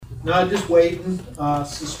No, just waiting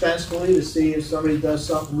suspensefully to see if somebody does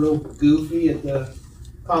something real goofy at the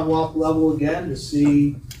Commonwealth level again, to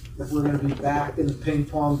see if we're going to be back in the ping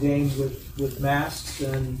pong game with masks.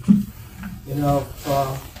 And, you know, if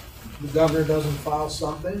the governor doesn't file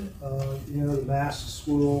something, you know, the masks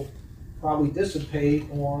will probably dissipate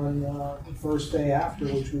on the first day after,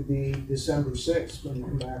 which would be December 6th when you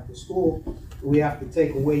come back to school. We have to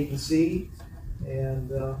take a wait and see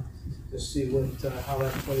and just see how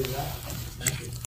that plays out. Thank you.